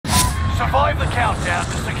Survive the countdown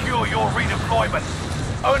to secure your redeployment.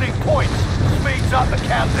 Owning points speeds up the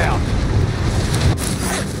countdown.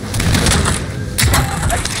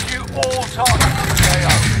 Execute all targets in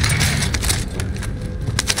KO.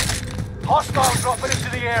 Hostile dropping into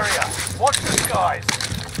the area. Watch the skies.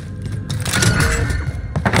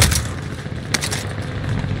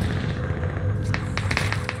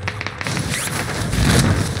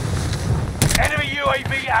 Enemy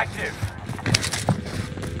UAV active.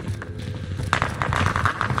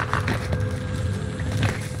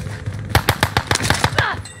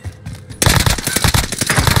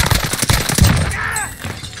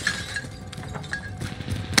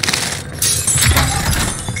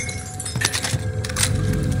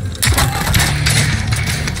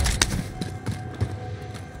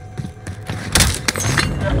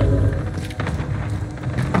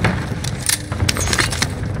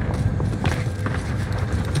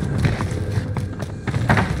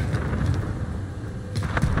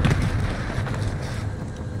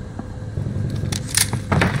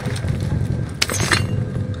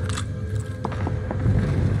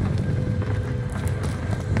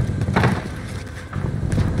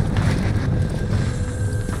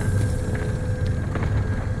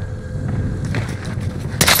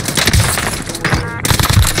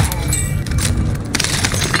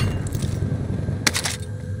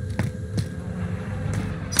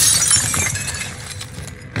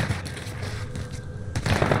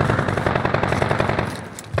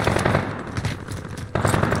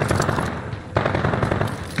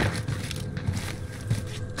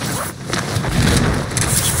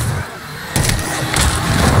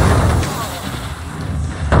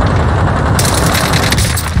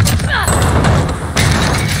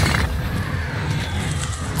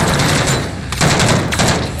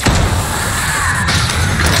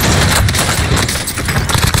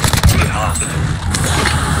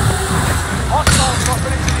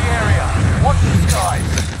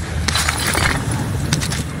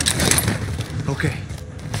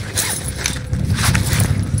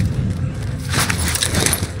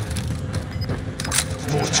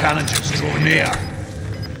 Challenges draw near.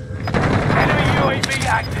 Enemy UAV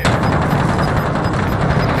active.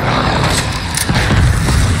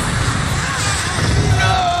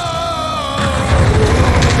 No!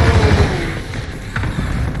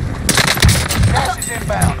 Gas is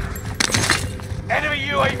inbound. Enemy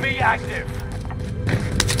UAV active.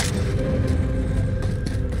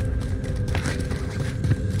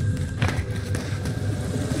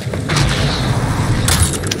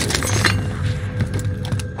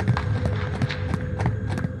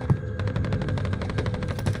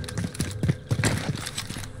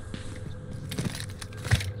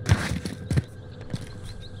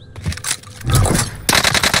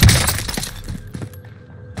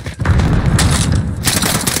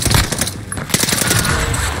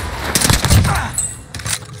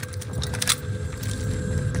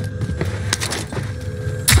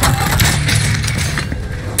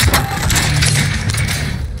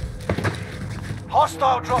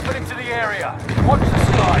 Hostile dropping into the area. Watch the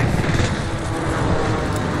skies.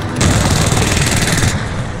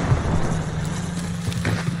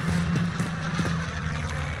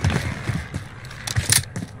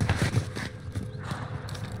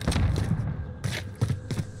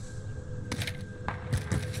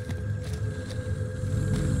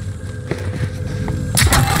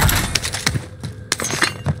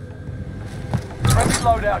 Friendly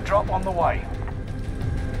loadout drop on the way.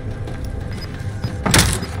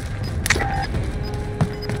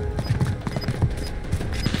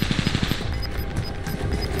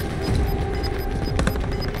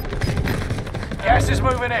 Gas is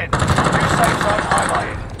moving in. New safe zone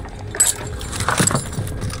highlighted.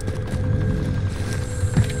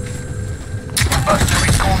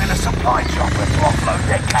 Mercenaries calling a supply chopper to offload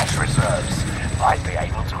their cash reserves. Might be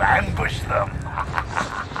able to ambush them.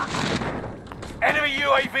 Enemy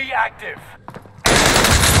UAV active.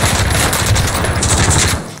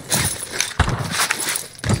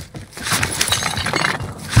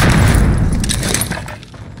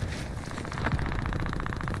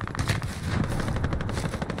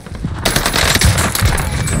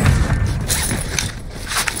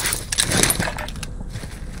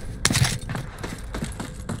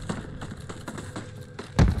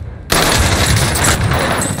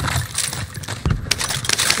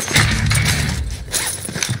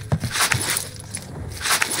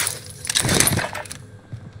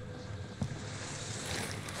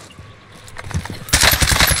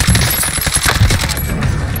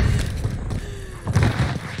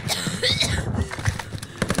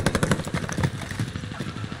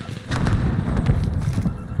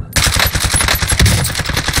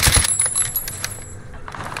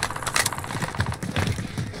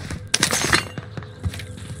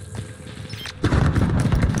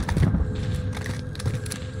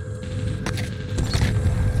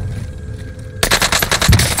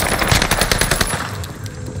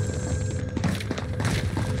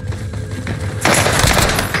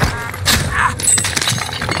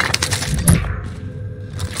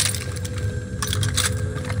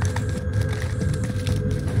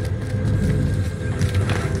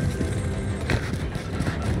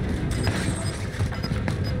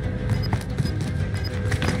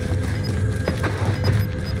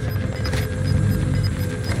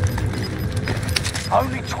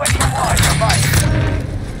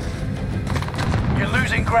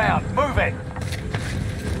 losing ground. Move it.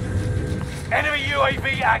 Enemy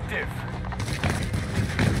UAV active.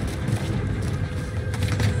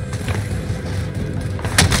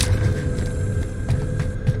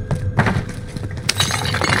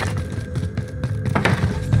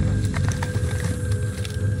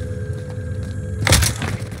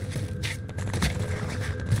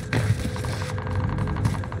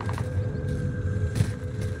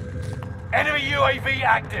 Enemy UAV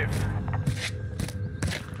active.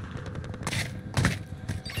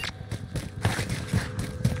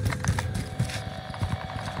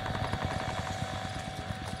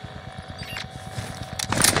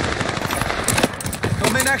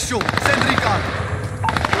 Domain actual. Send recon.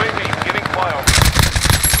 UAV beginning flyover.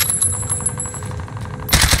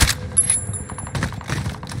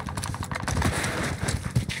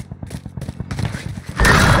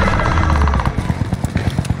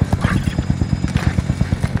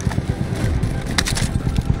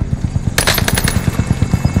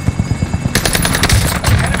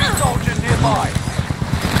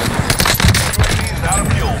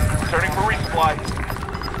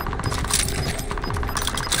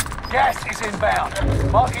 Gas is inbound.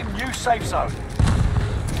 Marking new safe zone.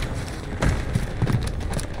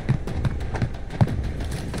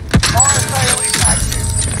 Fire sale is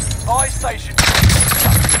active. Buy station.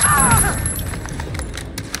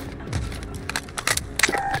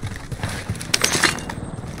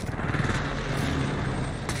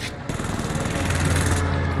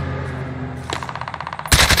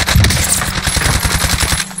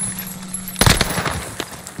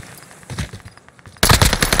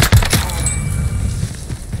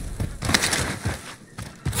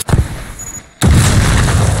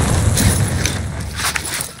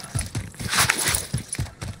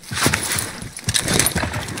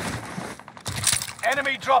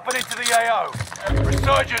 Enemy dropping into the AO.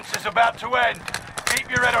 Resurgence is about to end. Keep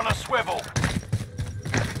your head on a swivel.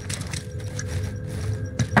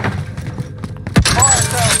 Fire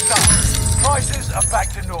sales done. Prices are back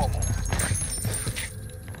to normal.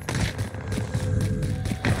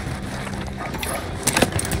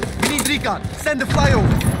 We need recon. Send the flyover.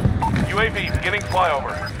 UAV beginning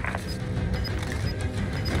flyover.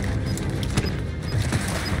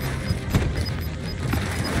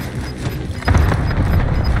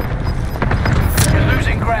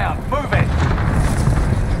 Ground. Move it.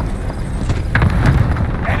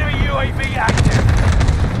 Enemy UAV active.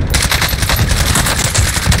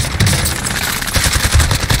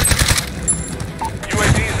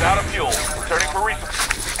 UAV is out of fuel. Returning for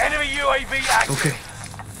resupply. Enemy UAV active. Okay.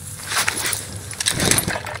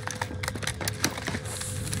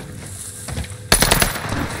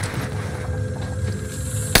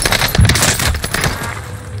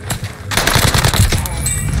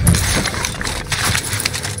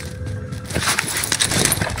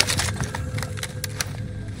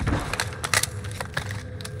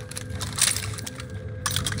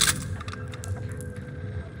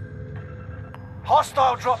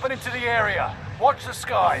 Hostile dropping into the area. Watch the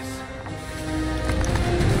skies.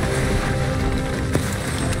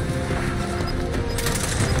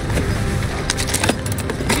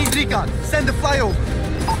 We need recon. Send the flyover.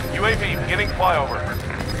 UAV beginning flyover.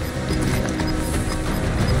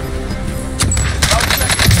 No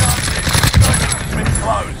second chances. Search has been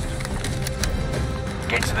closed.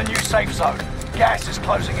 Get to the new safe zone. Gas is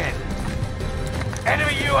closing in.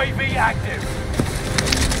 Enemy UAV active.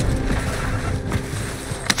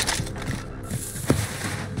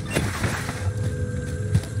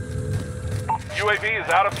 UAV is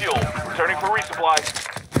out of fuel. Returning for resupply.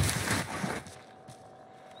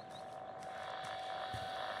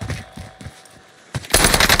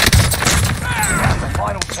 The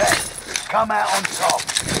final test. Come out on top.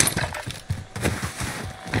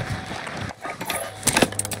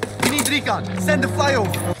 We need recon. Send the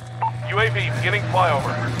flyover. UAV beginning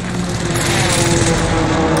flyover.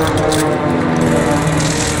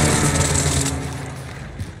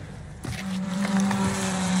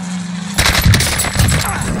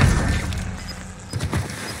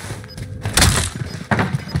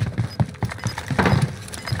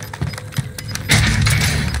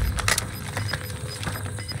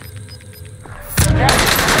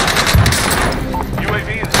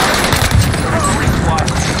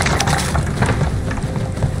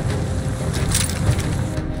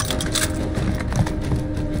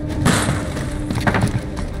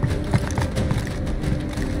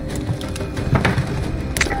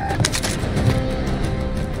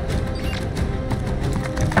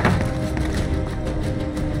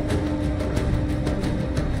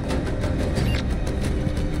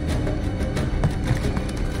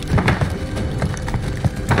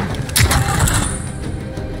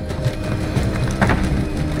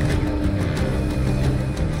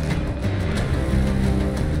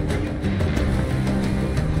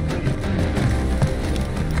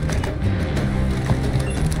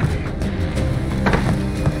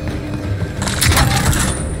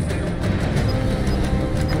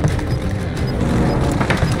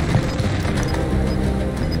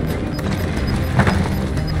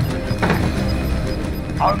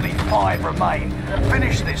 remain.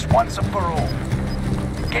 Finish this once and for all.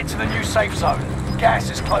 Get to the new safe zone. Gas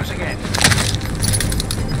is closing in.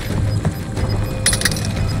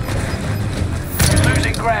 You're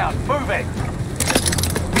losing ground. Move it.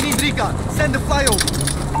 We need recon. Send the flyover.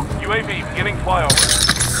 UAV beginning flyover.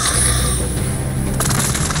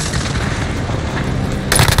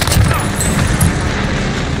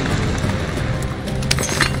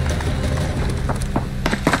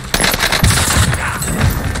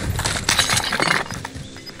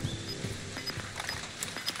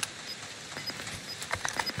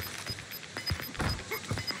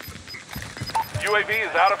 UAV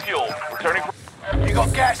is out of fuel. Returning for... You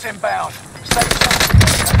got gas inbound. Safe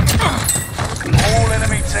zone. All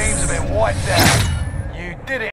enemy teams have been wiped out.